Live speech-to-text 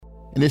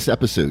In this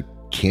episode,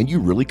 can you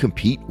really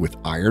compete with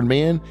Iron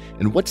Man?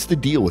 And what's the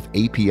deal with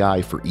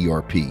API for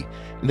ERP?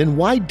 And then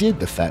why did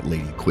the fat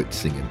lady quit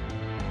singing?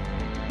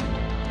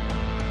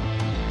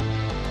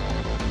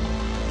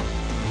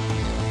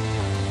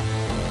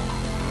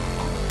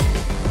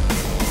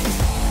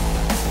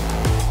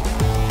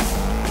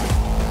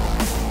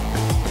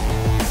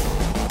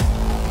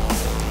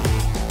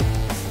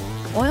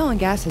 Oil and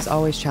gas has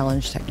always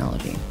challenged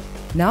technology.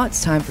 Now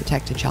it's time for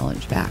tech to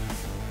challenge back.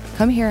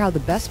 Come hear how the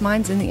best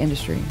minds in the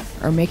industry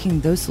are making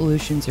those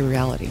solutions a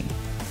reality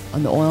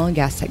on the Oil and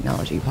Gas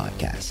Technology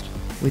Podcast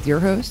with your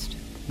host,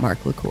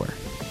 Mark LaCour.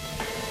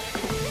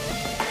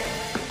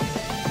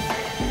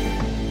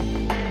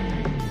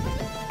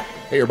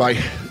 Hey, everybody.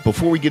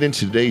 Before we get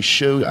into today's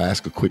show, I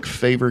ask a quick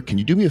favor. Can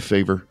you do me a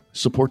favor?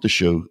 Support the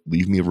show.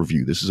 Leave me a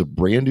review. This is a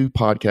brand new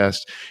podcast.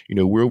 You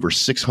know, we're over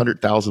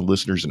 600,000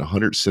 listeners in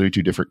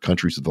 172 different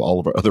countries with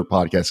all of our other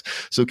podcasts.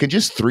 So can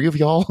just three of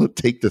y'all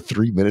take the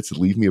 3 minutes and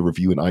leave me a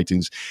review in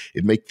iTunes?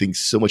 It'd make things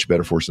so much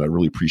better for us, and I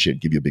really appreciate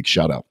it. Give you a big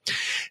shout out.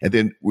 And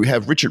then we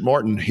have Richard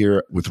Martin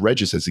here with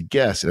Requis as a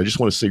guest. And I just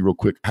want to say real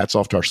quick, hats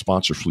off to our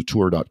sponsor,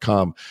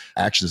 Flutura.com.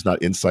 Actions,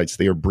 not insights.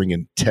 They are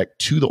bringing tech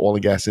to the oil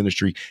and gas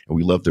industry, and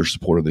we love their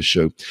support on this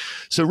show.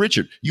 So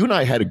Richard, you and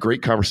I had a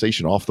great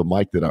conversation off the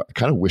mic that I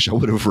kind of wish I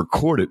would have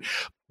recorded.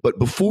 But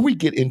before we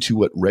get into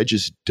what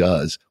Requis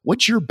does,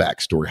 what's your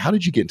backstory? How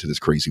did you get into this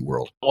crazy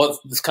world? Well,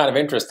 it's kind of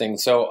interesting.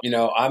 So,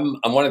 I'm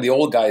one of the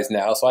old guys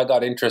now. So I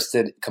got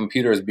interested in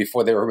computers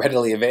before they were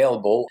readily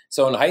available.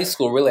 So in high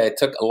school, really, I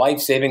took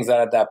life savings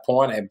out at that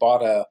point. I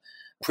bought a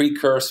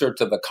precursor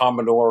to the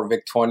Commodore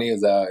VIC-20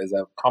 is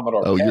a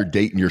Commodore. Oh, 10. You're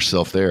dating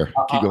yourself there.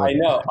 Keep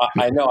going.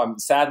 I know. I'm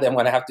sad that I'm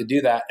going to have to do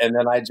that. And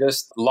then I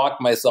just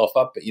locked myself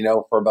up,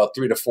 for about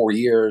 3 to 4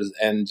 years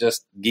and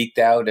just geeked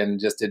out and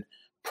just did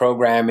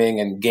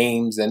programming and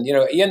games and,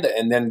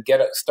 and then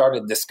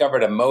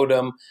discovered a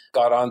modem,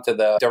 got onto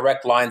the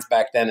direct lines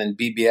back then and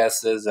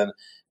BBSs and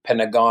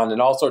Pentagon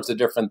and all sorts of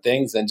different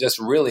things. And just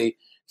really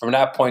from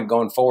that point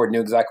going forward, knew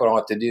exactly what I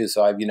wanted to do.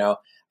 So I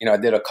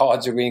did a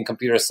college degree in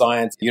computer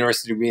science,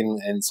 university degree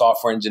in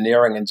software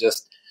engineering, and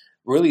just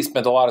really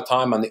spent a lot of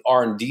time on the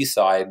R&D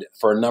side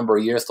for a number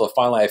of years till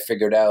finally I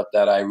figured out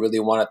that I really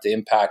wanted to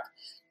impact,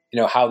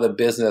 how the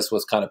business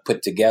was kind of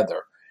put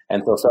together.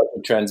 And so started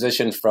to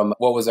transition from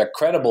what was a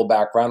credible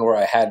background where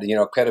I had,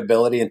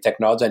 credibility in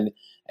technology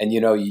and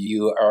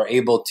you are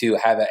able to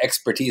have an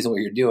expertise in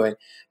what you're doing,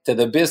 to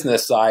the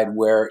business side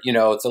where,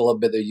 it's a little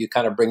bit that you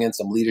kind of bring in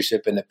some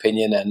leadership and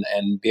opinion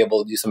and be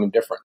able to do something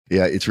different.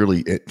 Yeah, it's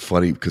really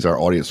funny because our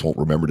audience won't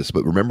remember this,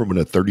 but remember when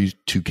a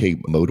 32K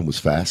modem was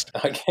fast?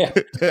 Okay.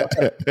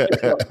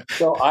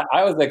 So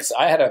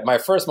my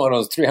first modem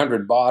was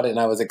 300 baud, and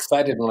I was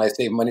excited when I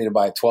saved money to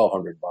buy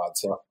 1200 baud.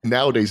 So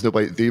nowadays,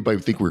 anybody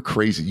would think we're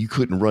crazy. You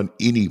couldn't run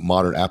any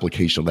modern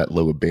application on that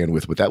low of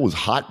bandwidth, but that was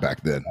hot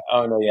back then.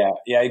 Oh, no,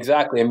 yeah,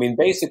 exactly. I mean,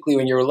 basically,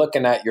 when you were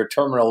looking at your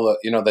terminal,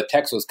 the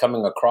text was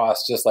coming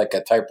across just like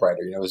a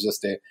typewriter. It was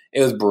just it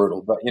was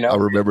brutal. But I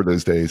remember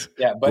those days.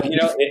 Yeah, but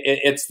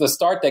it's the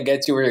start that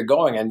gets you where you're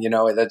going, and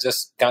that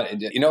just kind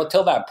of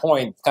till that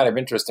point, it's kind of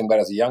interesting. But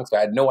as a youngster,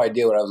 I had no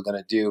idea what I was going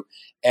to do,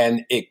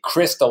 and it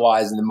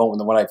crystallized in the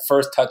moment when I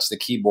first touched the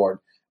keyboard.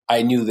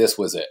 I knew this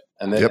was it,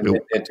 and then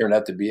it turned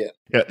out to be it.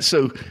 Yeah,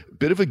 so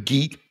bit of a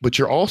geek, but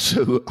you're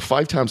also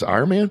 5 times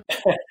Iron Man.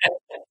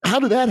 How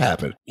did that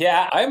happen?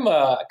 Yeah, I'm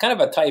kind of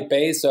a type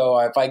A. So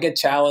if I get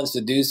challenged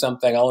to do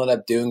something, I'll end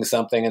up doing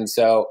something. And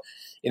so,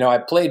 I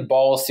played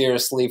ball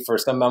seriously for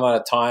some amount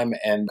of time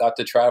and got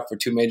to try out for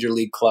 2 major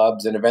league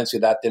clubs. And eventually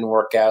that didn't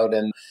work out.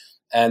 And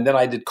then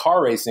I did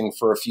car racing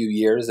for a few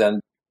years. And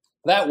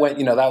that went,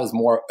 it was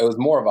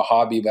more of a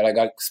hobby, but I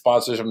got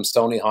sponsors from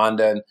Sony,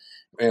 Honda,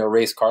 and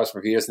race cars for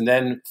a few years. And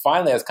then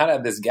finally I was kind of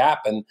at this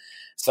gap, and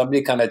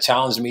somebody kind of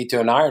challenged me to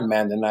an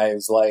Ironman, and I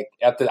was like,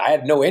 I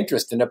had no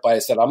interest in it, but I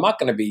said, I'm not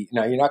going to be,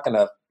 you're not going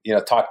to,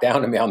 talk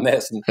down to me on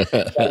this. And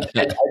I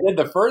did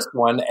the first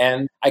one,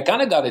 and I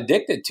kind of got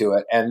addicted to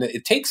it. And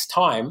it takes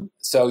time,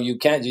 so you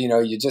can't,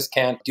 you just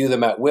can't do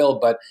them at will.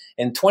 But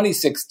in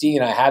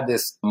 2016, I had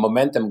this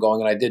momentum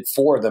going, and I did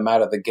 4 of them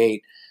out of the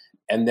gate,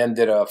 and then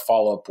did a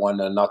follow-up one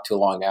not too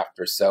long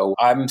after. So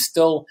I'm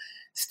still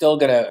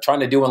trying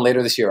to do one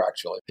later this year,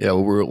 actually. Yeah,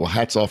 well,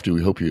 hats off to you.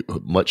 We hope you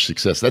much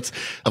success.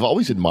 I've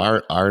always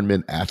admired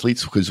Ironman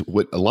athletes, because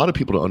what a lot of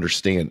people don't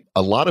understand,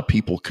 a lot of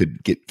people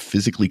could get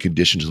physically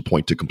conditioned to the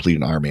point to complete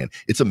an Ironman.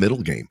 It's a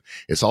middle game.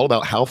 It's all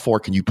about how far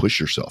can you push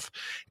yourself.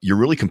 You're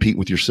really competing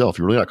with yourself.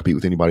 You're really not competing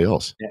with anybody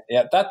else.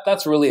 Yeah,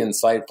 that's really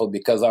insightful,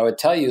 because I would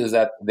tell you is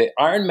that the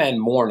Ironman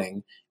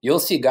morning, you'll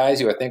see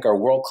guys who I think are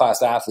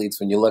world-class athletes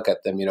when you look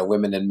at them,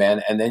 women and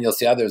men, and then you'll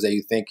see others that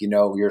you think,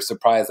 you're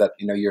surprised that,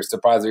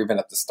 they're even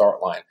at the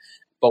start line.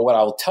 But what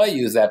I'll tell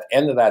you is that at the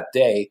end of that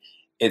day,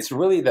 it's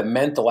really the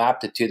mental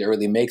aptitude that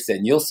really makes it.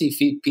 And you'll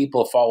see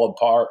people fall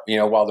apart,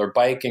 while they're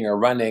biking or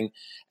running,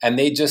 and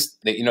they've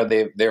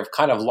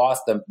kind of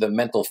lost the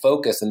mental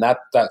focus, and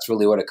that's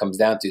really what it comes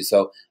down to.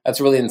 So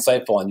that's really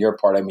insightful on your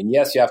part. I mean,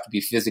 yes, you have to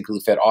be physically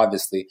fit,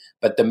 obviously,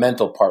 but the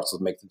mental parts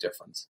will make the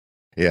difference.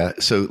 Yeah.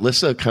 So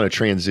let's kind of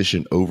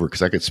transition over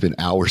because I could spend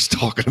hours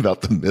talking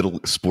about the middle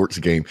sports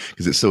game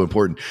because it's so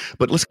important.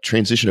 But let's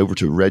transition over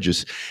to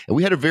Regis. And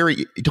we had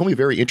you told me a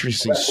very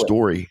interesting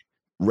story.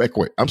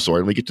 Requis. I'm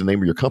sorry. Let me get the name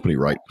of your company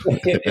right.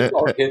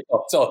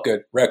 It's all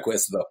good.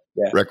 Requis, though.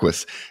 Yeah.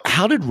 Requis.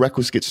 How did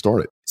Requis get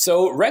started?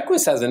 So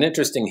Requis has an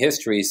interesting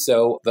history.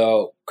 So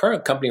the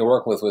current company we're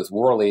working with was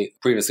Worley,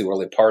 previously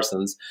Worley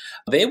Parsons.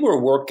 They were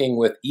working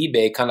with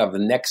eBay, kind of the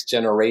next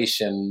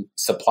generation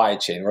supply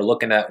chain. We're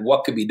looking at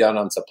what could be done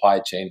on supply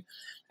chain.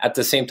 At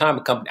the same time,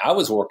 a company I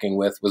was working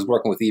with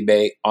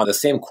eBay on the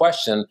same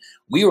question.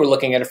 We were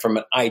looking at it from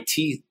an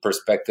IT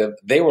perspective.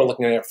 They were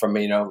looking at it from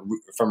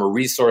a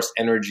resource,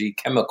 energy,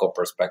 chemical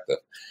perspective.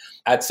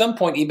 At some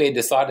point, eBay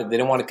decided they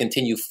didn't want to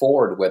continue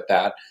forward with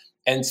that.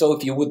 And so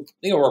if you would,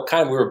 we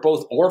were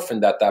both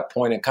orphaned at that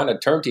point and kind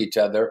of turned to each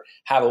other,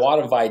 had a lot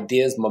of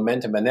ideas,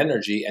 momentum, and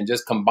energy, and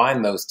just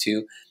combined those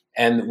two.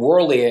 And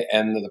Worley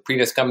and the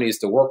previous company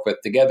used to work with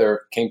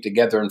came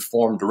together and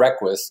formed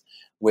Requis,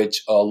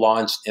 which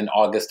launched in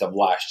August of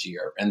last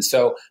year. And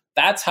so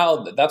that's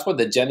where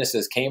the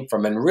genesis came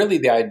from. And really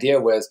the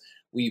idea was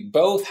we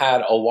both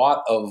had a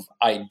lot of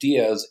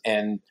ideas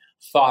and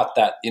thought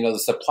that, the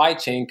supply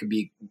chain could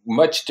be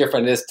much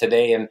different than it is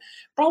today. And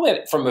probably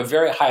from a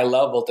very high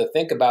level to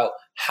think about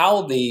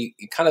how the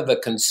kind of the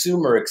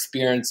consumer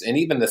experience and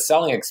even the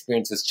selling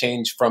experience has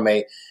changed from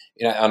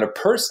on a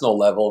personal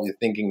level, you're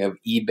thinking of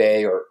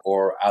eBay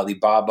or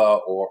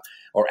Alibaba or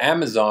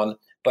Amazon,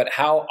 but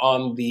how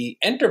on the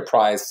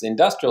enterprise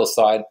industrial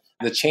side,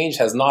 the change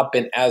has not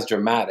been as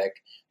dramatic.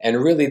 And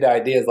really the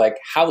idea is like,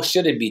 how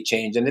should it be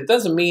changed? And it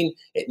doesn't mean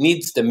it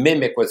needs to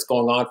mimic what's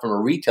going on from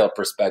a retail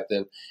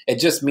perspective.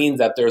 It just means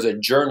that there's a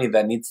journey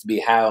that needs to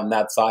be had on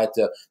that side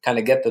to kind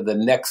of get to the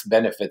next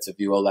benefits, if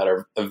you will, that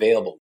are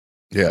available.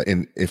 Yeah,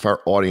 and if our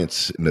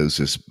audience knows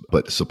this,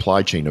 but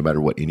supply chain, no matter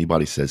what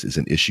anybody says, is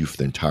an issue for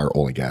the entire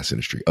oil and gas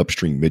industry,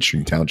 upstream,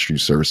 midstream, downstream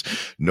service.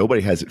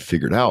 Nobody has it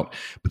figured out,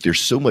 but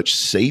there's so much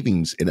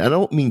savings, and I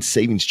don't mean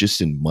savings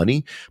just in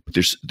money, but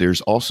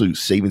there's also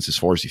savings as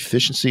far as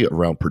efficiency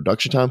around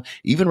production time,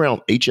 even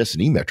around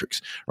HS&E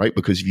metrics, right?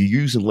 Because if you're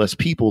using less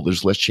people,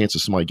 there's less chance of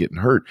somebody getting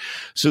hurt.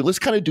 So let's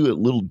kind of do a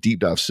little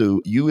deep dive.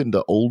 So you and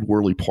the old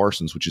Worley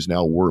Parsons, which is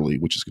now Worley,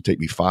 which is going to take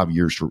me 5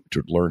 years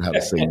to learn how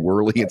to say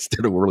Worley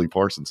instead of Worley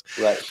Parsons.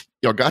 Right.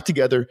 Y'all got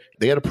together.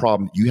 They had a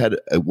problem. You had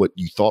what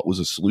you thought was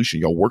a solution.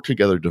 Y'all worked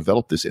together to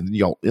develop this, and then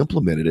y'all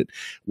implemented it.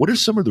 What are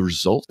some of the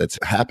results that's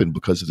happened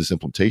because of this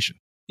implementation?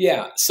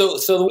 Yeah. So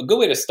a good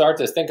way to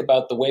start is think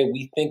about the way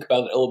we think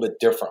about it a little bit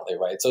differently,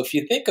 right? So if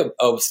you think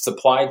of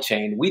supply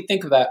chain, we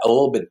think of that a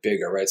little bit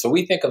bigger, right? So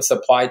we think of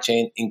supply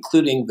chain,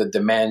 including the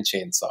demand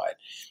chain side.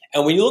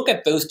 And when you look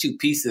at those two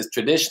pieces,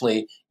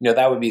 traditionally,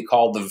 that would be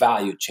called the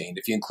value chain,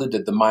 if you include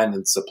the demand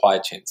and supply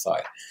chain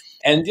side.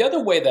 And the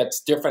other way that's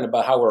different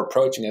about how we're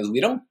approaching it is we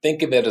don't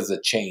think of it as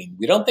a chain.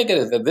 We don't think of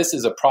it as that this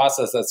is a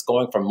process that's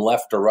going from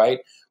left to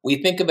right.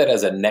 We think of it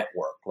as a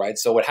network, right?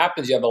 So what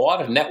happens, you have a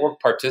lot of network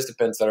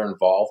participants that are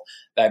involved.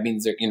 That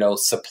means that,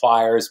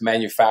 suppliers,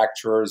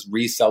 manufacturers,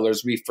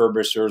 resellers,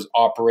 refurbishers,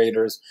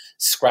 operators,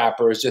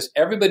 scrappers, just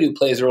everybody who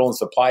plays their own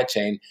supply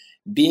chain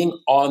being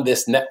on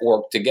this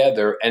network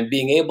together and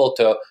being able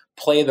to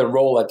play the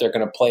role that they're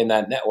going to play in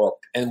that network.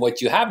 And what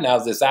you have now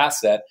is this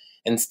asset.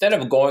 Instead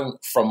of going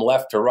from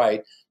left to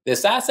right,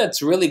 this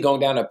asset's really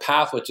going down a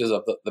path which is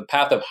the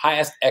path of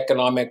highest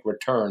economic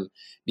return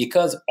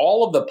because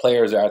all of the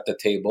players are at the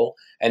table.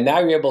 And now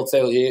you're able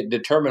to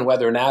determine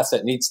whether an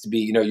asset needs to be,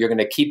 you're going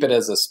to keep it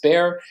as a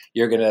spare,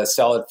 you're going to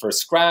sell it for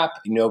scrap,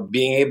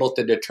 being able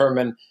to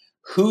determine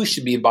who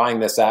should be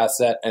buying this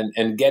asset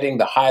and getting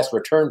the highest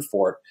return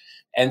for it.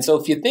 And so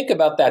if you think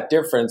about that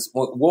difference,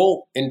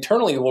 we'll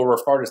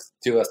refer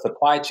to a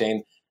supply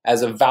chain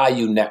as a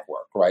value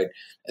network, right?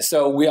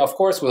 So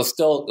we'll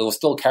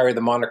still carry the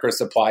moniker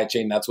supply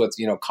chain. That's what's,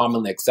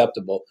 commonly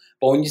acceptable.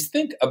 But when you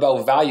think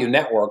about value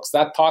networks,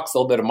 that talks a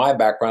little bit of my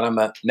background. I'm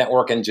a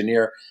network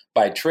engineer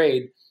by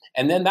trade.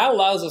 And then that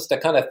allows us to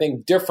kind of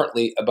think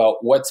differently about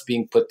what's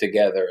being put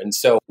together. And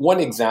so one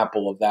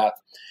example of that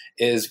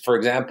is, for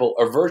example,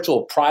 a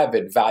virtual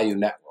private value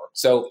network.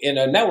 So in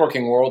a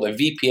networking world, a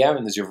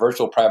VPN is your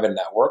virtual private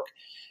network.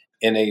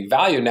 In a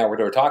value network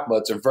that we're talking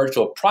about, it's a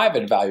virtual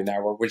private value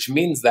network, which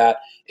means that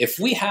if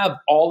we have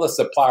all the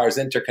suppliers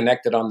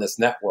interconnected on this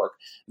network,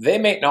 they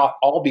may not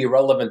all be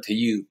relevant to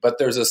you, but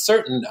there's a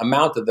certain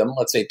amount of them,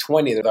 let's say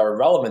 20 that are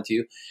relevant to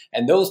you,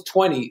 and those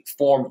 20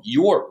 form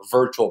your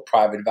virtual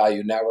private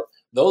value network.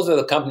 Those are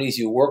the companies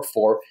you work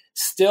for,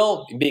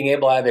 still being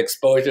able to have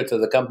exposure to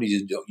the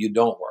companies you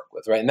don't work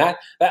with, right? And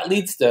that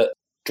leads to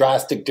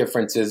drastic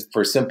differences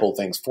for simple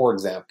things. For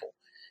example,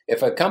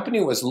 if a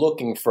company was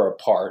looking for a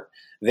part,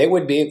 they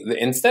would be,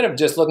 instead of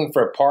just looking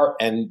for a part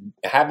and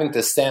having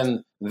to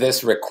send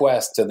this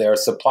request to their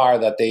supplier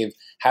that they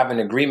have an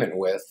agreement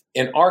with,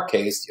 in our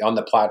case, on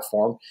the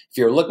platform, if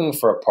you're looking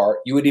for a part,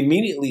 you would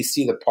immediately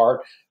see the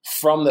part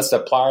from the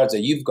suppliers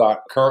that you've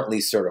got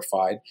currently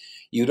certified.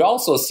 You'd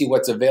also see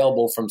what's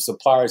available from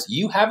suppliers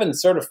you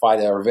haven't certified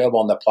that are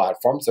available on the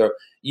platform, so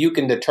you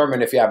can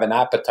determine if you have an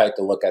appetite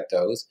to look at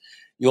those.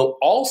 you'll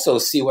also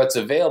see what's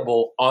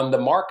available on the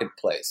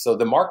marketplace. So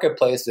the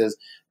marketplace is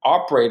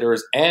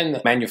operators and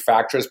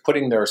manufacturers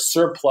putting their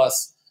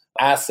surplus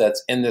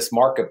assets in this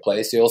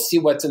marketplace. So you'll see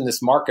what's in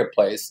this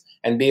marketplace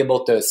and be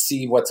able to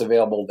see what's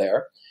available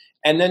there.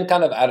 And then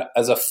kind of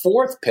as a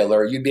fourth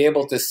pillar, you'd be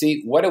able to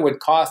see what it would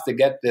cost to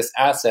get this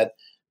asset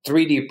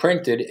 3D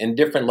printed in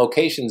different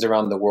locations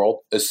around the world,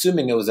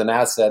 assuming it was an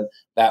asset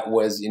that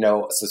was,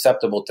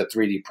 susceptible to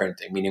 3D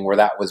printing, meaning where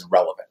that was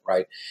relevant,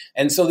 right?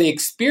 And so the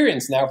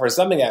experience now for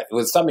something that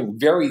was something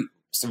very,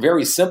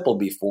 very simple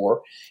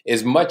before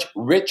is much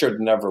richer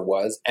than ever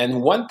was.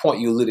 And one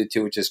point you alluded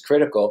to, which is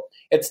critical,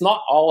 it's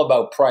not all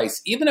about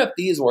price. Even if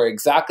these were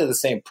exactly the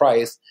same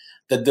price,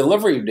 the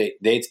delivery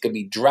dates could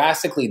be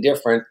drastically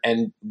different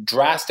and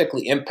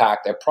drastically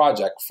impact a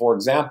project. For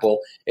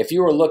example, if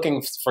you were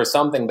looking for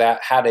something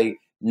that had a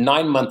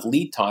 9-month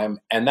lead time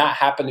and that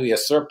happened to be a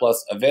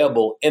surplus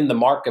available in the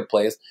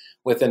marketplace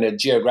within a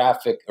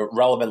geographic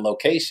relevant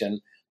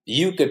location,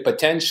 you could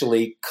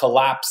potentially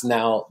collapse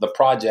now the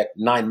project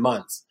 9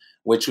 months,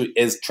 which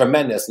is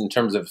tremendous in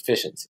terms of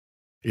efficiency.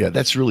 Yeah,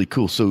 that's really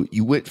cool. So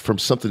you went from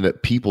something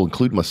that people,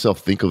 including myself,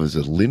 think of as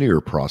a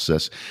linear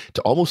process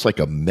to almost like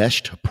a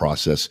meshed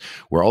process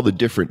where all the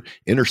different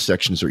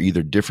intersections are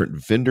either different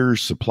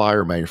vendors,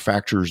 supplier,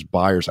 manufacturers,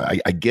 buyers.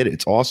 I get it.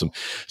 It's awesome.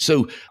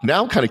 So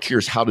now I'm kind of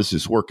curious, how does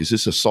this work? Is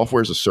this a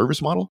software as a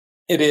service model?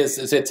 It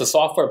is. It's a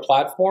software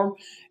platform,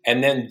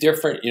 and then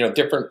different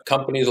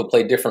companies will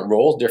play different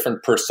roles,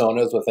 different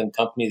personas within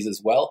companies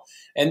as well.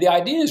 And the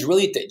idea is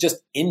really to just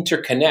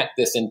interconnect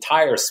this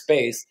entire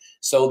space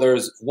so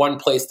there's one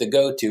place to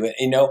go to.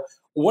 And,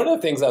 one of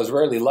the things I was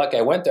rarely lucky,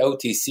 I went to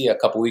OTC a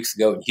couple weeks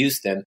ago in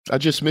Houston. I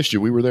just missed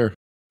you. We were there.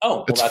 Oh,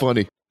 well, that's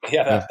funny.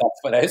 Yeah, that's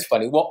funny. That is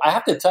funny. Well, I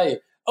have to tell you,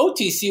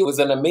 OTC was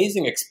an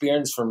amazing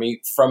experience for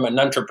me from an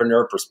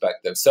entrepreneur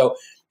perspective. So,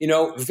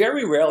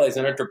 very rarely as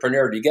an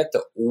entrepreneur do you get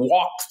to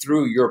walk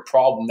through your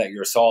problem that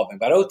you're solving.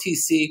 But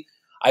OTC,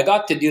 I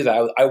got to do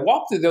that. I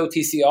walked through the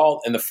OTC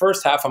all in the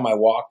first half of my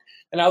walk,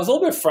 and I was a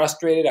little bit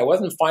frustrated. I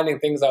wasn't finding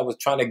things I was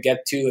trying to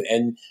get to,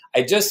 and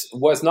I just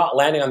was not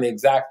landing on the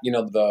exact,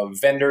 the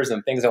vendors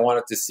and things I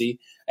wanted to see.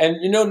 And,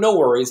 no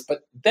worries.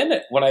 But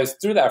then when I was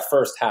through that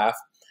first half,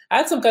 I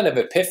had some kind of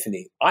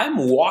epiphany.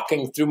 I'm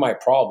walking through my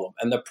problem.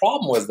 And the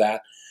problem was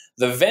that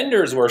the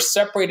vendors were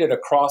separated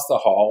across the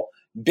hall,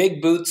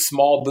 big booths,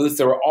 small booths.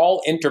 They were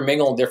all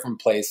intermingled in different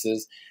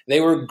places.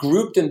 They were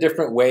grouped in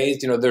different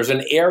ways. There's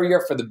an area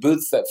for the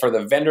booths for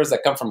the vendors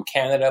that come from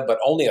Canada, but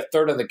only a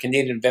third of the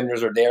Canadian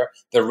vendors are there.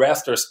 The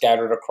rest are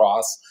scattered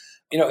across.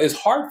 It's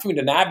hard for me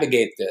to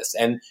navigate this.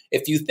 And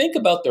if you think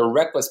about the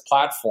Requis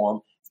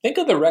platform, think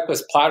of the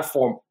Requis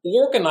platform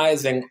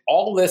organizing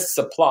all this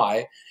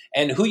supply,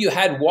 and who you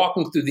had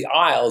walking through the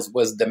aisles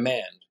was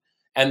demand.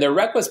 And the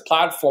Requis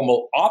platform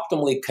will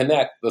optimally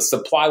connect the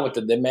supply with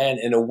the demand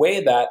in a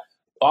way that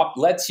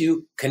lets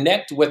you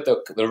connect with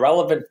the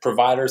relevant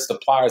providers,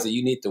 suppliers that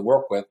you need to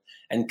work with,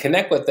 and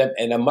connect with them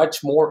in a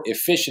much more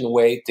efficient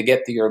way to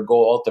get to your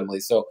goal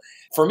ultimately. So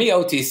for me,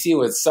 OTC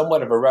was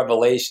somewhat of a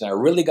revelation. I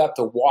really got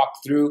to walk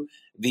through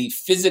the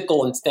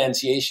physical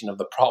instantiation of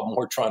the problem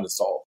we're trying to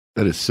solve.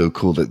 That is so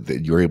cool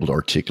that you're able to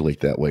articulate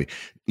that way.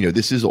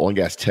 This is an oil and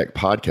gas tech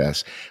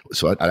podcast,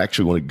 so I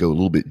actually want to go a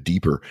little bit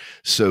deeper.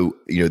 So,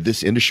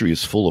 this industry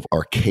is full of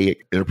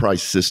archaic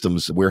enterprise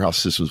systems, warehouse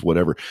systems,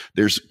 whatever.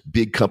 There's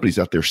big companies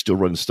out there still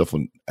running stuff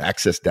on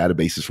Access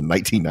databases from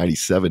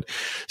 1997.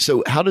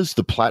 So how does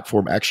the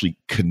platform actually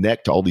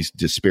connect to all these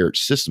disparate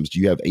systems? Do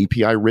you have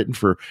API written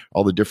for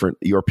all the different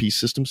ERP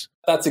systems?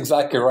 That's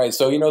exactly right.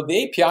 So,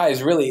 the API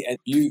is really, and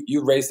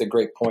you raised a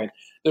great point.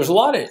 There's a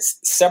lot of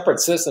separate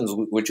systems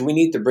which we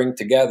need to bring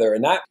together,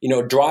 and that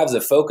drives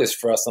a focus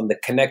for us on the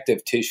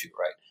connective tissue,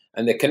 right?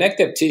 And the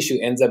connective tissue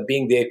ends up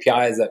being the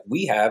APIs that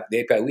we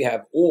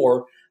have,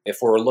 or if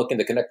we're looking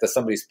to connect to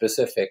somebody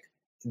specific,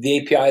 the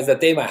APIs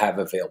that they might have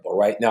available,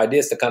 right? Now, idea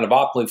is to kind of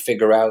optimally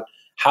figure out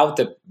how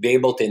to be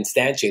able to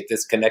instantiate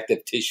this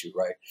connective tissue,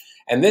 right?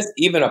 And this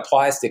even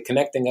applies to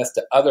connecting us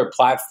to other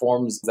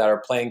platforms that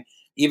are playing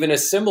even a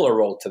similar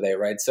role today,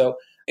 right? So,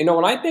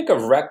 when I think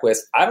of Requis,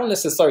 I don't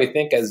necessarily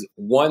think as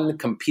one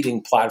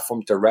competing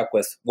platform to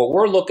Requis. What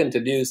we're looking to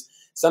do is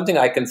something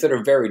I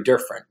consider very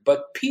different,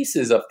 but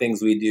pieces of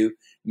things we do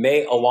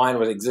may align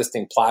with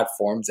existing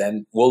platforms,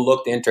 and we'll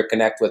look to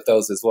interconnect with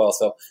those as well.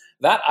 So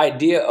that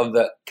idea of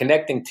the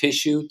connecting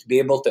tissue to be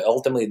able to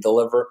ultimately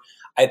deliver,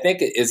 I think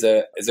is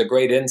a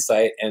great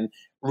insight. And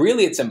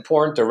really, it's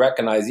important to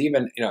recognize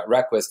even at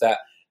Requis that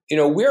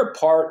we're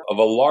part of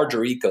a larger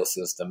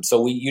ecosystem.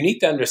 So you need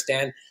to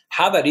understand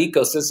how that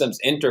ecosystem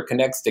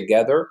interconnects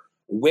together.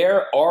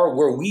 Where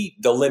we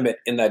delimit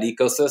in that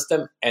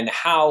ecosystem, and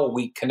how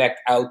we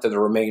connect out to the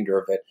remainder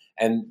of it.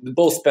 And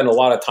we'll spend a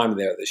lot of time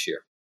there this year.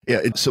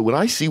 Yeah. So when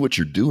I see what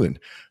you're doing,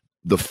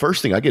 the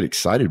first thing I get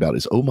excited about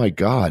is, oh my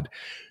God,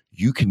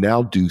 you can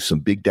now do some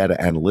big data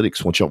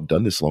analytics once y'all have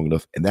done this long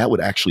enough, and that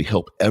would actually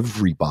help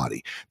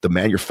everybody. The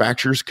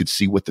manufacturers could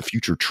see what the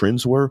future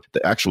trends were.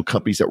 The actual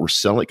companies that were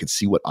selling could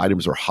see what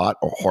items are hot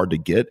or hard to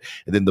get.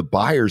 And then the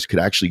buyers could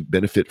actually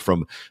benefit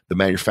from the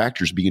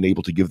manufacturers being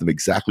able to give them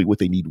exactly what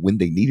they need when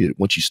they need it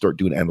once you start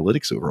doing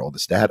analytics over all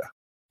this data.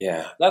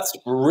 Yeah, that's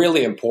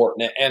really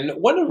important. And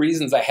one of the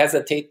reasons I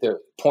hesitate to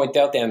point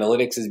out the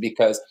analytics is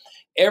because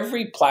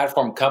every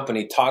platform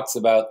company talks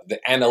about the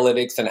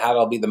analytics and how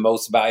it'll be the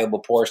most valuable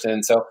portion.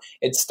 And so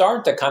it's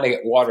starting to kind of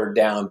get watered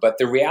down. But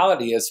the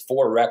reality is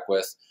for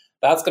Requis,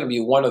 that's going to be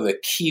one of the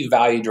key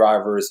value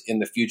drivers in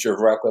the future of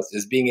Requis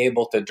is being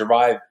able to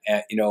derive,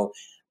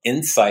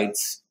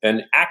 insights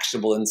and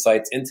actionable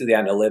insights into the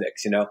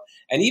analytics,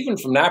 And even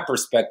from that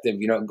perspective,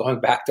 going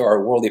back to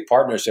our Worley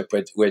partnership,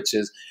 which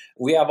is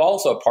we have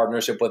also a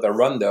partnership with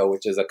Arundo,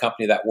 which is a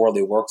company that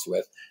Worley works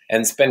with,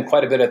 and spend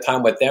quite a bit of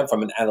time with them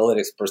from an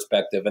analytics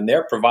perspective. And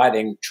they're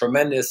providing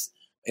tremendous,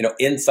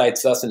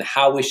 insights to us and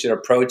how we should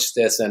approach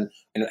this and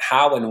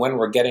how and when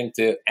we're getting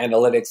to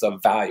analytics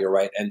of value,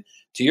 right? And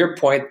to your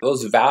point,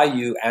 those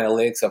value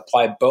analytics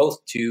apply both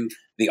to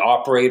the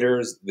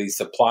operators, the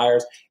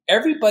suppliers.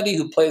 Everybody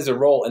who plays a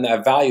role in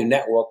that value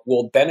network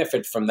will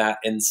benefit from that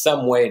in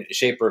some way,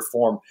 shape, or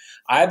form,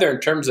 either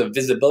in terms of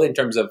visibility, in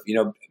terms of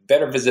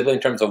better visibility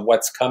in terms of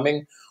what's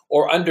coming,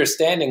 or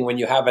understanding when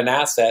you have an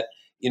asset.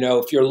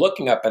 If you're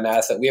looking up an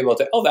asset, we're able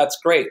to, oh, that's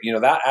great.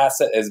 That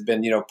asset has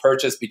been,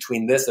 purchased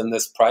between this and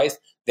this price.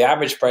 The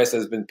average price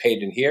has been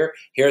paid in here.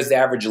 Here's the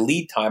average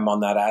lead time on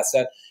that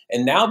asset.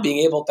 And now being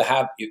able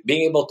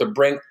to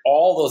bring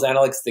all those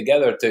analytics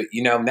together to,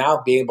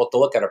 now be able to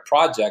look at a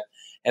project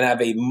and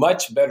have a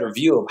much better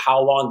view of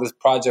how long this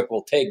project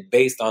will take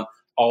based on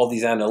all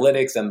these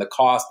analytics and the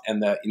cost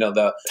and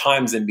the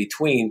times in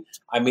between.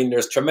 I mean,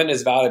 there's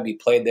tremendous value to be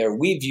played there.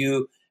 We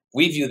view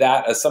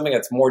that as something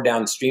that's more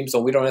downstream, so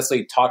we don't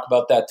necessarily talk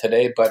about that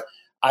today, but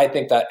I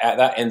think that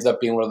ends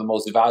up being one of the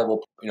most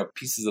valuable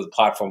pieces of the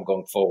platform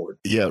going forward.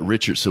 Yeah,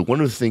 Richard. So one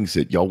of the things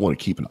that y'all want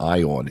to keep an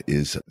eye on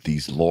is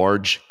these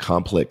large,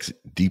 complex,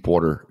 deep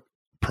water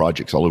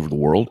projects all over the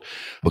world,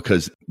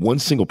 because one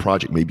single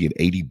project may be an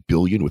 80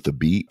 billion with a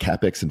B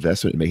CapEx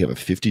investment. It may have a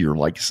 50-year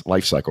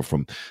life cycle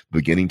from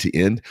beginning to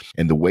end.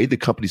 And the way the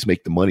companies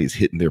make the money is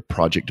hitting their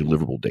project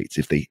deliverable dates.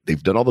 If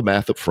they've done all the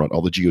math up front,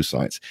 all the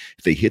geoscience,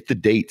 if they hit the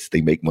dates, they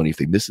make money. If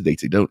they miss the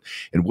dates, they don't.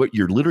 And what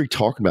you're literally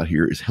talking about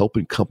here is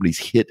helping companies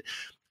hit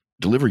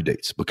delivery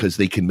dates, because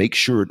they can make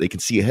sure they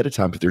can see ahead of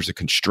time if there's a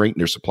constraint in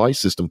their supply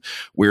system.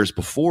 Whereas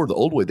before, the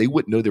old way, they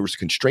wouldn't know there was a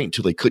constraint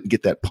until they couldn't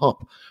get that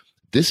pump.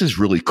 This is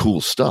really cool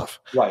stuff.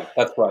 Right.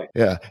 That's right.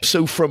 Yeah.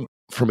 So from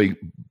a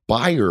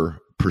buyer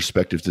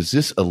perspective, does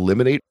this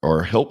eliminate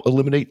or help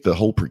eliminate the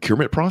whole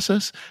procurement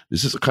process?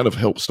 Does this kind of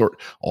help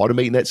start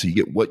automating that so you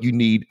get what you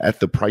need at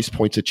the price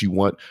points that you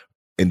want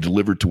and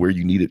delivered to where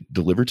you need it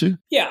delivered to?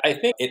 Yeah, I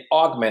think it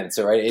augments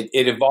it, right?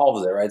 It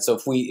evolves it, right? So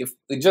if we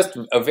just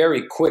a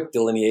very quick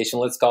delineation,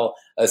 let's call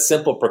a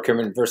simple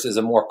procurement versus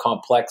a more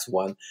complex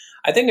one.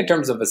 I think in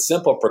terms of a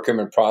simple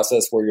procurement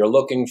process where you're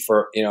looking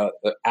for,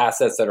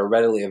 assets that are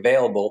readily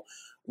available,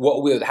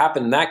 what would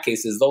happen in that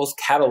case is those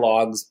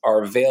catalogs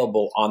are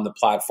available on the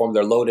platform.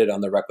 They're loaded on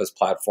the Requis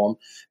platform.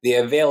 The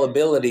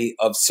availability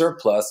of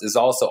surplus is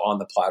also on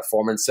the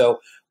platform. And so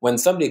when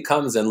somebody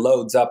comes and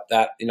loads up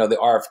that, the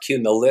RFQ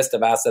and the list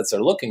of assets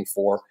they're looking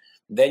for,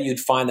 then you'd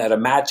find that a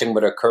matching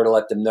would occur to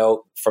let them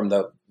know from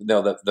the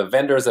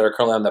vendors that are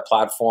currently on the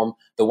platform,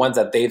 the ones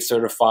that they've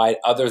certified,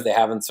 others they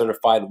haven't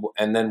certified,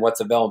 and then what's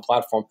available on the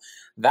platform.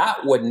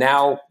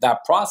 That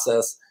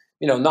process,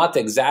 not to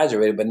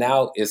exaggerate it, but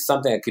now is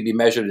something that could be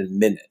measured in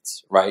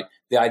minutes, right?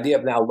 The idea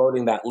of now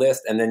loading that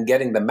list and then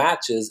getting the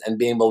matches and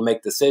being able to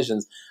make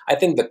decisions. I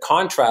think the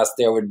contrast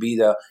there would be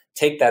to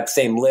take that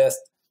same list,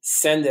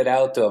 send it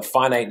out to a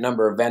finite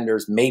number of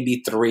vendors,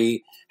 maybe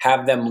 3,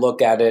 have them look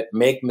at it,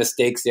 make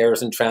mistakes,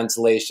 errors in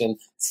translation,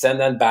 send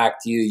them back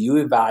to you, you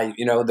evaluate,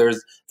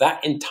 there's that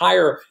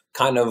entire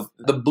kind of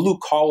the blue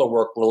collar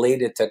work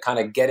related to kind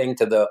of getting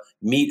to the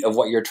meat of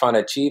what you're trying to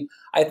achieve.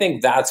 I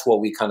think that's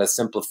what we kind of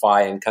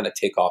simplify and kind of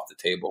take off the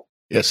table.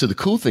 Yeah. So the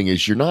cool thing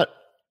is you're not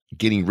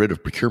getting rid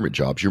of procurement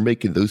jobs. You're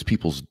making those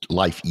people's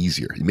life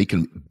easier. You're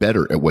making them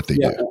better at what they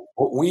do.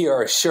 We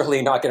are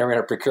surely not getting rid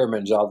of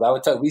procurement jobs. I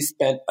would tell you, we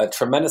spent a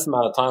tremendous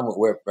amount of time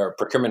with our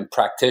procurement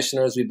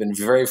practitioners. We've been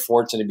very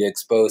fortunate to be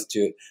exposed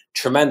to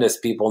tremendous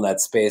people in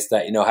that space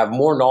that, have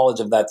more knowledge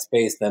of that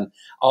space than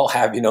I'll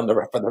have, for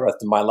the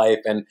rest of my life.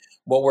 And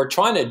what we're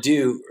trying to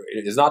do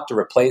is not to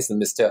replace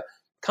them, is to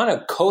kind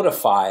of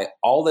codify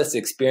all this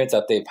experience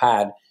that they've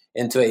had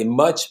into a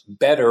much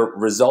better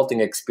resulting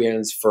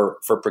experience for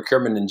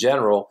procurement in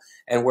general,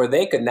 and where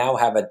they could now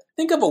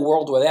think of a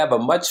world where they have a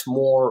much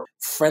more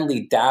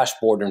friendly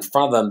dashboard in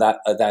front of them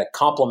that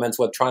complements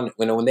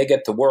when they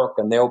get to work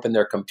and they open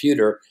their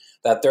computer,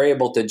 that they're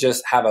able to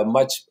just have a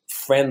much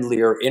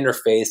friendlier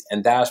interface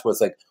and dashboards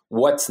like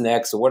what's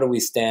next, where do we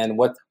stand,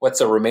 what's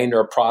the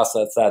remainder of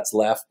process that's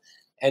left.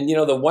 And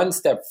the one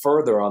step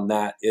further on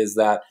that is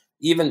that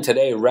even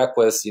today,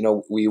 Requis,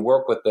 we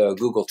work with the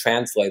Google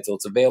Translate, so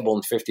it's available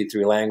in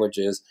 53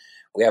 languages.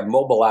 We have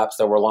mobile apps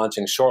that we're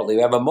launching shortly.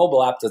 We have a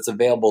mobile app that's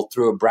available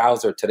through a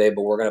browser today,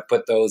 but we're going to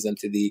put those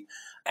into the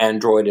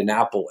Android and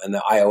Apple and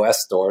the iOS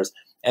stores.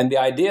 And the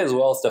idea as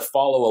well is to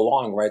follow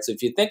along, right? So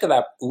if you think of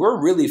that,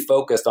 we're really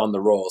focused on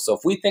the role. So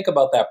if we think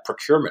about that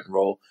procurement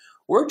role,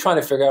 we're trying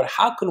to figure out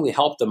how can we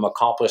help them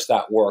accomplish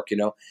that work.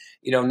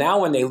 Now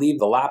when they leave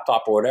the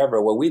laptop or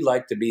whatever, what we'd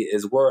like to be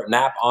is we're an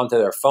app onto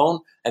their phone,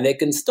 and they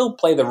can still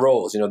play the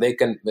roles. They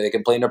can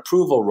play an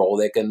approval role.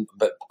 They can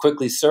but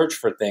quickly search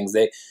for things.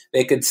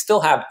 They can still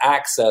have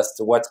access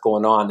to what's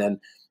going on. And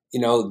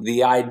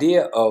the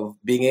idea of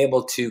being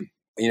able to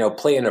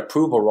play an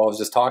approval role I was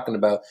just talking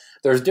about.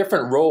 There's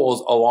different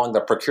roles along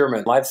the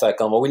procurement lifecycle,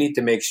 and what we need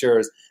to make sure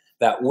is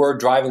that we're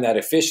driving that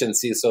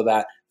efficiency so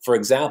that, for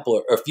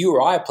example, if you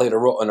or I played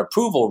an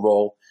approval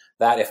role,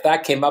 that if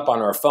that came up on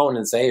our phone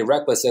and say, hey,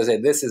 Requis says,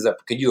 hey,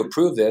 could you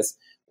approve this?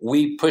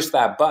 We push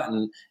that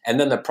button, and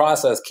then the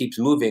process keeps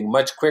moving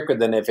much quicker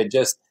than if it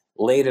just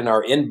laid in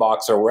our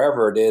inbox or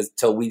wherever it is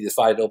till we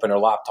decide to open our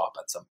laptop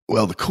at some point.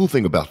 Well, the cool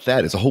thing about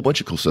that is a whole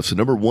bunch of cool stuff. So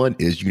number one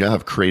is you now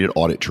have created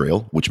audit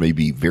trail, which may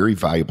be very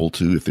valuable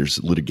too if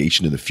there's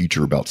litigation in the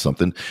future about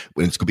something,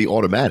 and it's going to be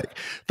automatic.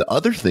 The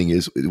other thing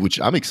is, which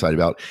I'm excited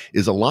about,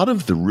 is a lot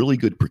of the really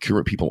good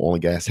procurement people in oil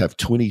and gas have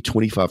 20,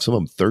 25, some of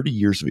them 30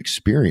 years of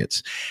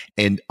experience.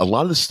 And a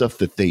lot of the stuff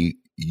that they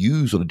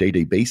use on a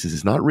day-to-day basis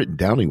is not written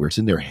down anywhere. It's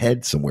in their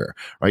head somewhere,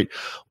 right?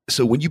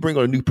 So when you bring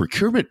on a new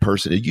procurement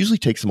person, it usually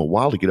takes them a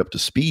while to get up to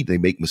speed. They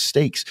make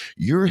mistakes.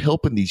 You're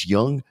helping these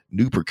young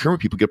new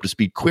procurement people get up to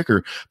speed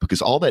quicker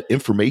because all that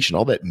information,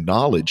 all that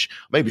knowledge,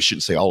 maybe I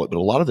shouldn't say all of it, but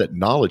a lot of that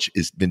knowledge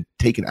has been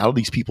taken out of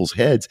these people's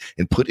heads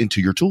and put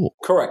into your tool.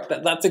 Correct.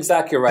 That's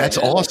exactly right. That's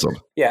awesome.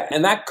 Yeah.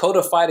 And that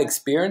codified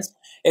experience,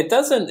 it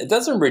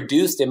doesn't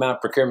reduce the amount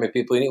of procurement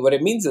people you need. What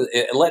it means is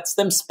it lets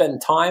them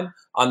spend time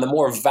on the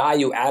more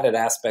value-added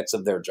aspects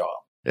of their job.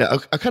 Yeah,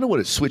 I kind of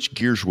want to switch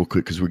gears real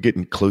quick because we're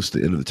getting close to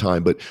the end of the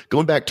time. But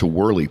going back to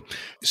Worley,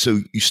 so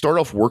you start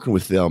off working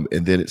with them,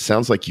 and then it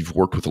sounds like you've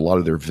worked with a lot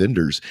of their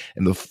vendors.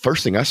 And the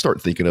first thing I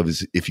start thinking of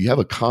is if you have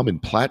a common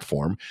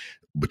platform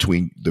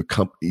between the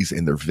companies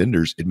and their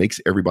vendors, it makes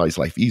everybody's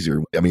life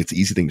easier. I mean, it's an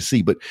easy thing to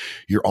see, but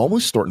you're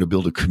almost starting to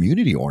build a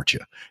community, aren't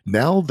you?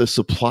 Now the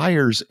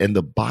suppliers and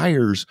the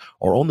buyers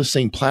are on the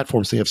same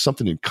platform, so they have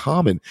something in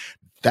common.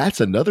 That's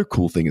another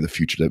cool thing in the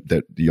future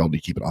that y'all need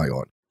to keep an eye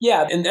on.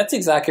 Yeah, and that's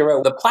exactly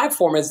right. The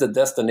platform is the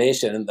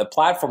destination, and the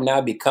platform now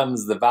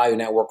becomes the value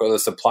network or the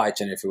supply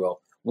chain, if you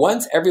will.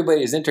 Once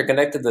everybody is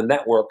interconnected to the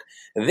network,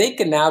 they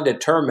can now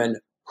determine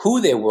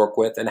who they work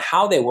with and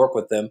how they work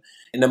with them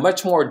in a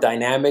much more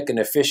dynamic and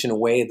efficient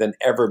way than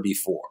ever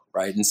before,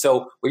 right? And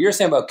so what you're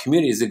saying about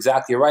community is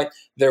exactly right.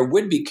 There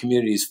would be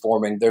communities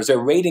forming. There's a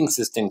rating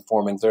system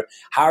forming.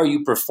 How are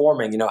you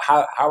performing?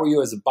 How are you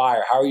as a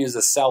buyer? How are you as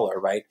a seller,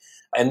 right?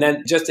 And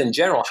then just in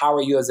general, how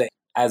are you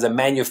as a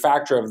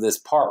manufacturer of this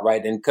part,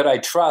 right? And could I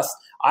trust,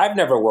 I've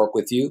never worked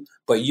with you,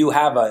 but you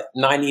have a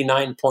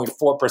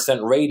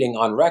 99.4% rating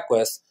on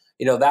Requis,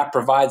 that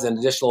provides an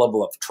additional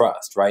level of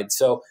trust, right?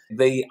 So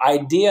the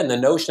idea and the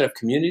notion of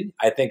community,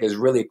 I think, is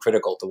really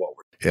critical to what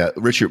we're doing. Yeah,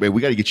 Richard, man,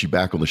 we got to get you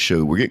back on the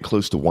show. We're getting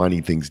close to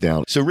winding things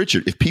down. So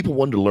Richard, if people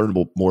wanted to learn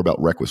more about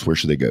Requis, where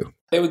should they go?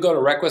 They would go to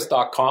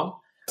requis.com.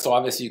 So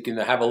obviously you can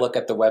have a look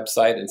at the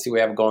website and see what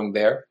we have going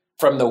there.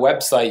 From the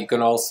website, you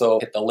can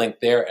also hit the link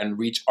there and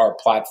reach our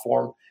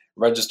platform,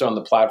 register on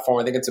the platform.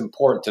 I think it's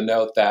important to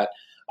note that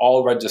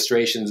all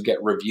registrations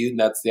get reviewed, and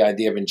that's the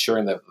idea of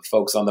ensuring that the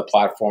folks on the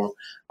platform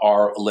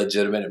are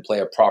legitimate and play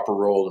a proper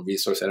role in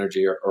resource,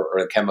 energy, or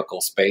a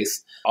chemical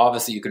space.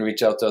 Obviously, you can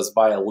reach out to us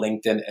via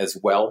LinkedIn as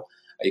well.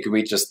 You can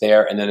reach us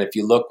there. And then if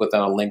you look within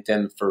on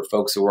LinkedIn for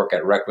folks who work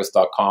at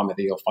requis.com, I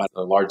think you'll find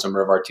a large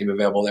number of our team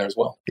available there as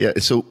well. Yeah.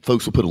 So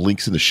folks, will put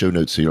links in the show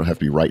notes so you don't have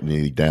to be writing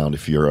anything down.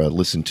 If you're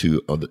listening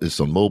to this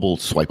on mobile,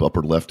 swipe up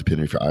or left,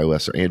 depending if you're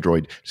iOS or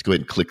Android, just go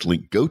ahead and click the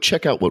link. Go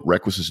check out what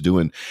Requis is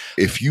doing.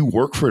 If you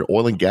work for an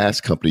oil and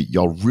gas company,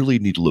 y'all really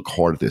need to look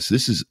hard at this.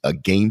 This is a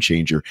game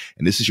changer,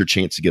 and this is your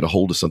chance to get a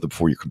hold of something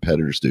before your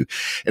competitors do.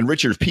 And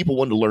Richard, if people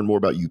want to learn more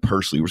about you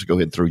personally, we're going to go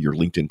ahead and throw your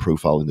LinkedIn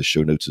profile in the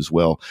show notes as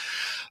well.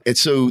 And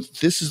so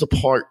this is the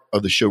part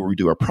of the show where we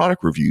do our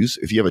product reviews.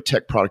 If you have a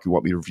tech product you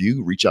want me to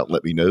review, reach out and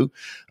let me know.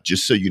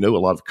 Just so you know, a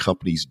lot of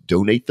companies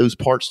donate those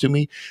parts to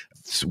me.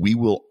 So we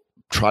will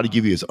try to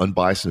give you as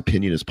unbiased an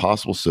opinion as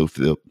possible. So if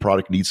the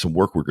product needs some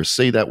work, we're going to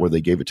say that, whether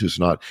they gave it to us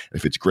or not.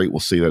 If it's great,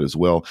 we'll say that as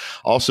well.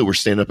 Also, we're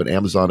standing up an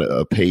Amazon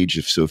page.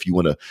 If you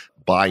want to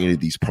buy any of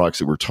these products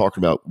that we're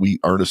talking about, we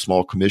earn a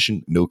small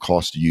commission, no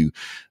cost to you.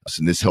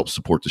 And this helps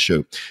support the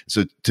show.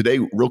 So today,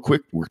 real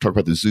quick, we're talking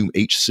about the Zoom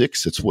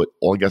H6. That's what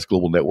Oil and Gas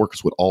Global Network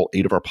is, what all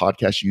 8 of our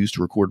podcasts use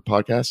to record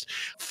podcasts.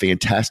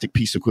 Fantastic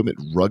piece of equipment,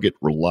 rugged,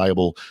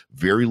 reliable,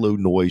 very low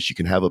noise. You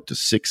can have up to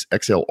 6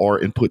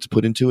 XLR inputs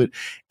put into it,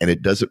 and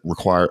it doesn't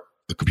require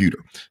a computer.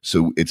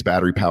 So it's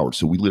battery powered.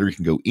 So we literally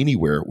can go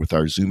anywhere with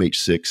our Zoom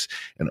H6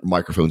 and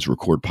microphones to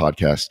record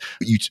podcasts.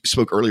 You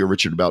spoke earlier,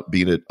 Richard, about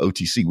being at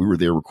OTC. We were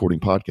there recording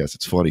podcasts.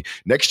 It's funny.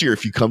 Next year,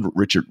 if you come,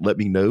 Richard, let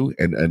me know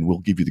and we'll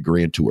give you the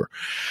grand tour.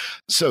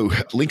 So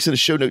links in the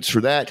show notes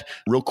for that.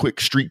 Real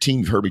quick, Street Team.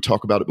 You've heard me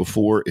talk about it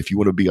before. If you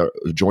want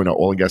to join our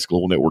Oil and Gas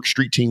Global Network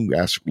Street Team,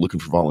 looking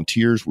for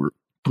volunteers. We're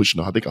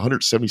pushing, I think,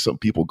 170 something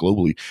people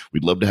globally.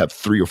 We'd love to have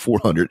 300 or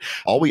 400.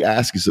 All we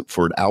ask is that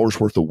for an hour's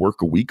worth of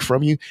work a week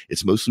from you.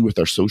 It's mostly with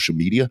our social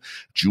media.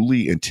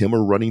 Julie and Tim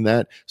are running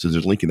that. So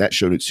there's a link in that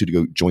show notes too to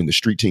go join the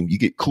Street Team. You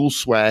get cool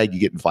swag. You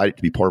get invited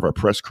to be part of our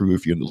press crew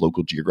if you're in the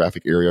local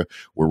geographic area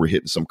where we're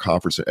hitting some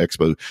conference and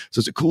expo. So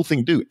it's a cool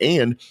thing to do.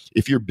 And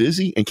if you're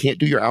busy and can't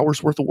do your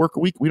hour's worth of work a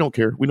week, we don't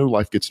care. We know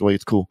life gets in the way.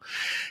 It's cool.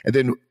 And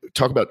then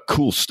talk about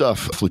cool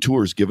stuff.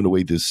 Flatour is giving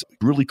away this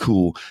really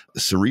cool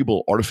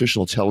cerebral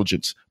artificial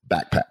intelligence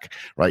backpack,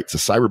 right? It's a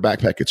cyber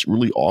backpack. It's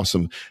really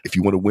awesome. If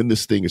you want to win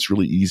this thing, it's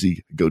really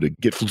easy. Go to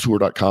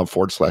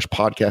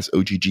getflatour.com/podcast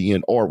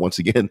OGGN, or once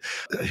again,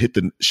 hit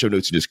the show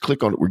notes and just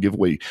click on it. We'll give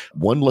away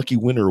one lucky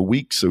winner a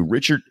week. So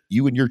Richard,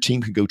 you and your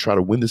team can go try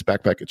to win this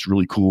backpack. It's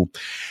really cool.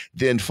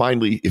 Then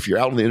finally, if you're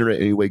out on the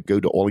internet anyway, go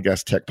to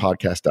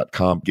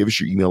oilandgastechpodcast.com. Give us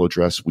your email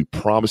address. We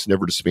promise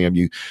never to spam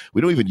you.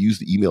 We don't even use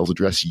the email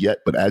address yet,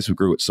 but as we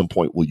grow at some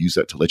point, we'll use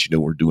that to let you know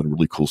we're doing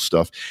really cool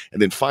stuff.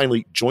 And then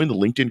finally, join the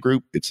LinkedIn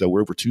group. It's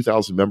we're over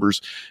 2,000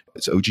 members.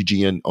 It's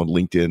OGGN on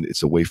LinkedIn.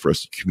 It's a way for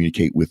us to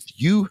communicate with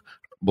you,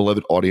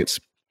 beloved audience.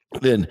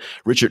 Then,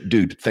 Richard,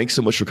 dude, thanks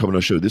so much for coming on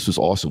the show. This was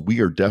awesome. We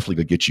are definitely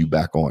going to get you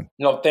back on.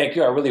 No, thank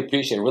you. I really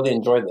appreciate it. Really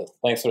enjoyed this.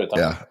 Thanks for the time.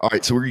 Yeah. All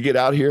right. So we're going to get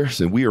out here.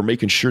 So we are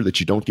making sure that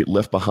you don't get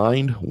left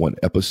behind, one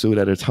episode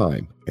at a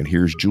time. And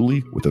here's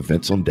Julie with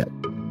Events on Deck.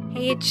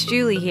 Hey, it's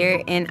Julie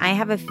here, and I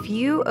have a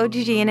few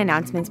OGGN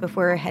announcements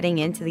before we're heading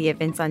into the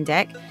Events on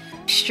Deck.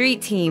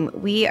 Street Team.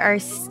 We are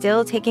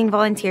still taking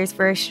volunteers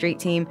for our Street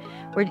Team.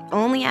 We're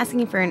only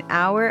asking for an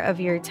hour of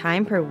your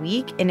time per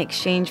week in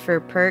exchange for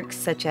perks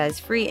such as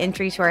free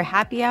entry to our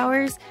happy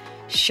hours,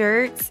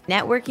 shirts,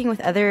 networking with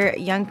other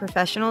young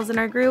professionals in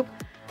our group.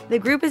 The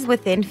group is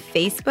within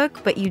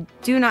Facebook, but you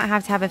do not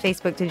have to have a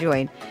Facebook to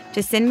join.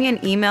 Just send me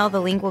an email.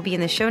 The link will be in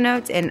the show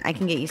notes, and I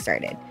can get you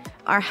started.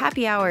 Our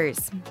happy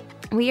hours.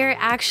 We are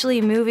actually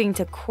moving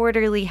to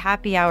quarterly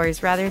happy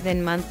hours rather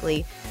than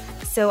monthly.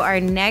 So our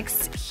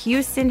next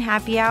Houston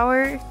happy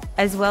hour,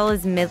 as well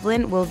as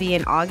Midland, will be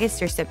in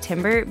August or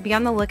September. Be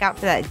on the lookout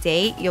for that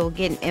date. You'll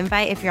get an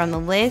invite if you're on the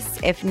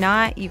list. If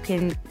not, you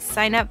can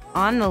sign up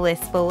on the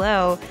list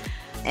below.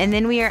 And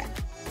then we are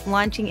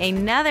launching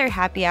another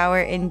happy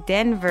hour in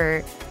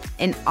Denver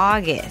in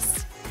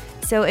August.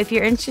 So if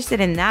you're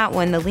interested in that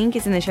one, the link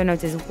is in the show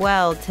notes as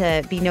well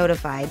to be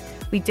notified.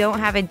 We don't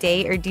have a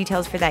date or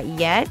details for that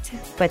yet,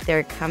 but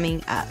they're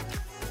coming up.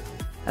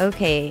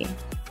 Okay,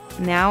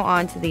 now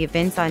on to the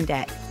events on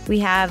deck. We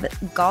have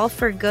Golf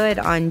for Good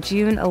on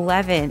June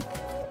 11th,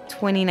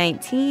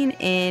 2019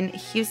 in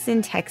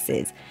Houston,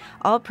 Texas.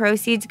 All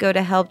proceeds go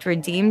to help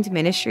Redeemed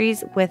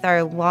Ministries with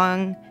our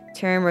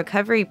long-term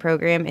recovery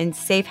program and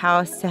Safe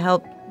House to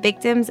help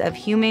victims of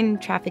human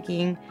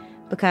trafficking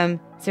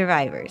become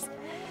survivors.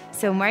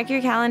 So mark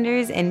your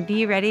calendars and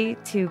be ready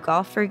to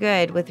golf for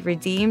good with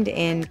Redeemed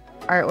and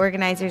our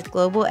organizers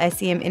Global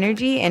SEM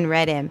Energy and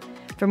RedM.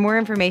 For more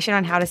information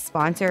on how to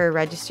sponsor or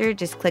register,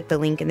 just click the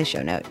link in the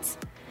show notes.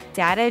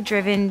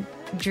 Data-Driven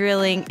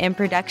Drilling and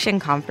Production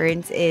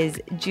Conference is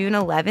June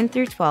 11th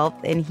through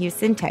 12th in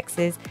Houston,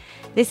 Texas.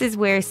 This is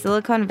where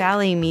Silicon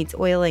Valley meets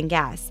oil and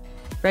gas.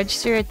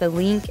 Register at the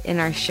link in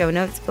our show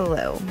notes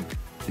below.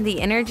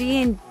 The Energy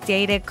and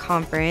Data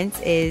Conference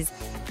is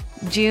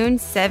June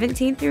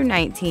 17th through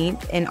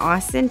 19th in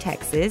Austin,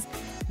 Texas.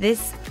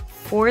 This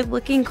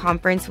forward-looking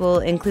conference will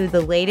include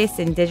the latest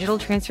in digital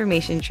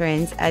transformation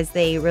trends as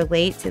they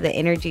relate to the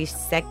energy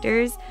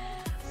sectors,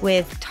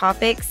 with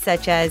topics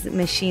such as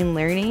machine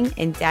learning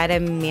and data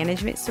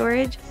management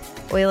storage,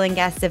 oil and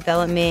gas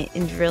development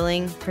and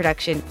drilling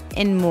production,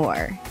 and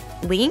more.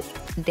 Link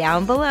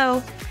down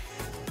below.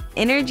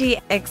 Energy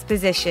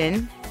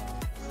Exposition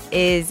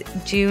is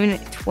June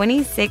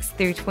 26th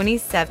through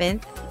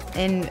 27th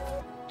in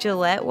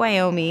Gillette,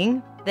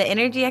 Wyoming. The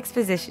Energy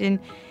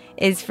Exposition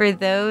is for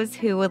those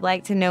who would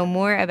like to know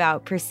more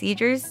about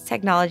procedures,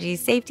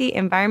 technologies, safety,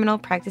 environmental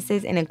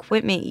practices, and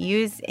equipment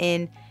used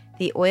in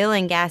the oil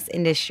and gas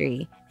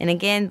industry. And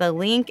again, the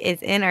link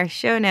is in our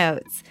show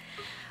notes.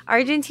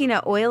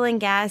 Argentina Oil and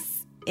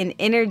Gas and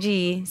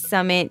Energy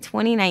Summit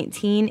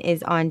 2019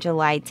 is on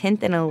July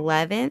 10th and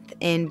 11th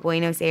in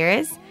Buenos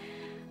Aires.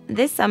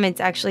 This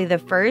summit's actually the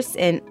first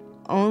and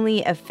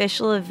only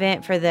official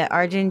event for the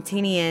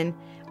Argentinian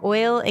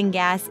oil and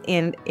gas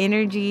and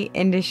energy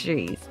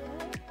industries.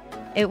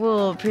 It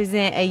will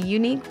present a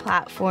unique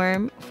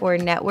platform for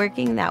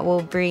networking that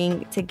will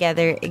bring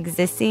together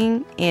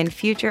existing and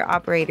future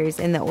operators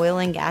in the oil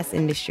and gas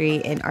industry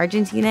in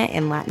Argentina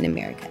and Latin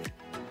America.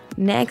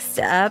 Next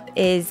up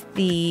is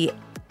the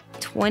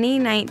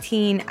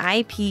 2019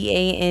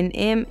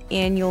 IPANM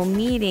annual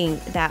meeting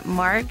that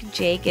Mark,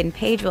 Jake, and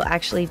Paige will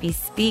actually be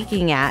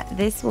speaking at.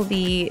 This will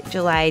be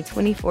July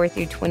 24th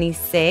through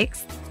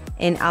 26th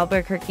in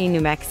Albuquerque,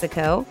 New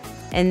Mexico.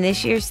 And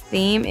this year's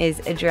theme is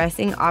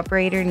addressing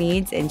operator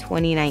needs in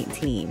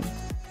 2019.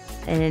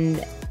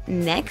 And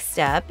next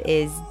up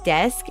is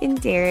Desk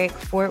and Derrick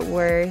Fort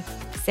Worth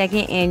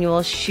second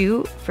annual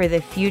Shoot for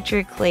the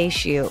Future Clay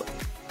Shoot.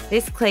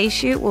 This clay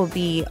shoot will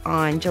be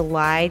on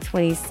July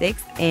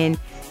 26th in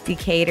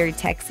Decatur,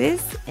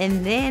 Texas.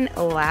 And then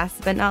last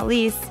but not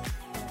least,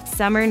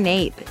 Summer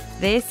Nape.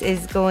 This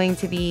is going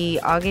to be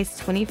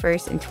August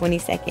 21st and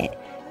 22nd.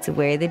 To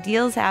where the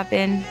deals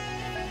happen.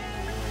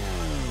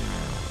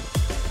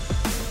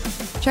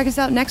 Check us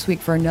out next week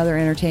for another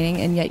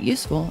entertaining and yet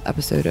useful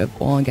episode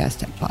of Oil and Gas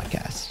Tech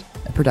Podcast,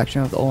 a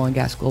production of the Oil and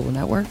Gas Global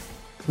Network.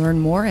 Learn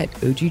more at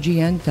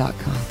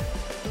OGGN.com.